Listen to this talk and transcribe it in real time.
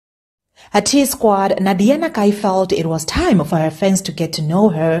At T-Squad, Nadia Nakai felt it was time for her fans to get to know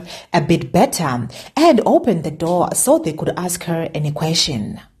her a bit better and open the door so they could ask her any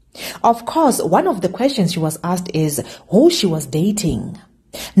question. Of course, one of the questions she was asked is who she was dating.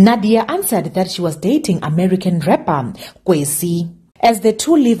 Nadia answered that she was dating American rapper Kwesi. As the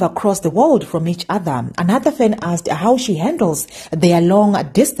two live across the world from each other, another fan asked how she handles their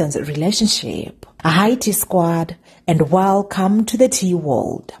long-distance relationship. Hi T-Squad, and welcome to the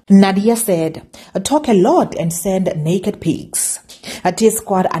T-World. Nadia said, talk a lot and send naked pics.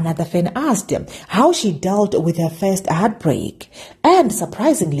 T-Squad, another fan asked how she dealt with her first heartbreak. And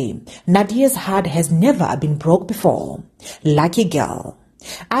surprisingly, Nadia's heart has never been broke before. Lucky girl.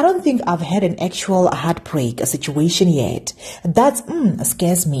 I don't think I've had an actual heartbreak situation yet. That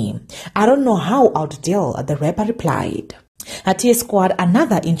scares me. I don't know how I'll deal, the rapper replied. At T-Squad,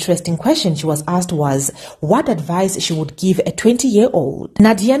 another interesting question she was asked was what advice she would give a 20-year-old.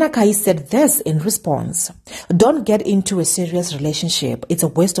 Nadia Nakai said this in response. Don't get into a serious relationship. It's a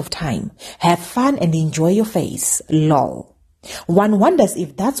waste of time. Have fun and enjoy your face. Lol. One wonders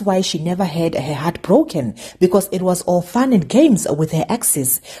if that's why she never had her heart broken, because it was all fun and games with her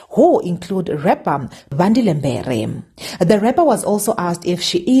exes, who include rapper Vandilembere. The rapper was also asked if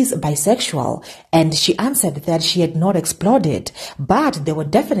she is bisexual, and she answered that she had not explored it, but there were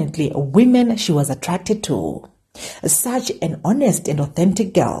definitely women she was attracted to. Such an honest and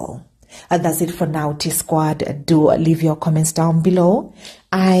authentic girl. That's it for now, T-Squad. Do leave your comments down below.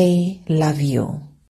 I love you.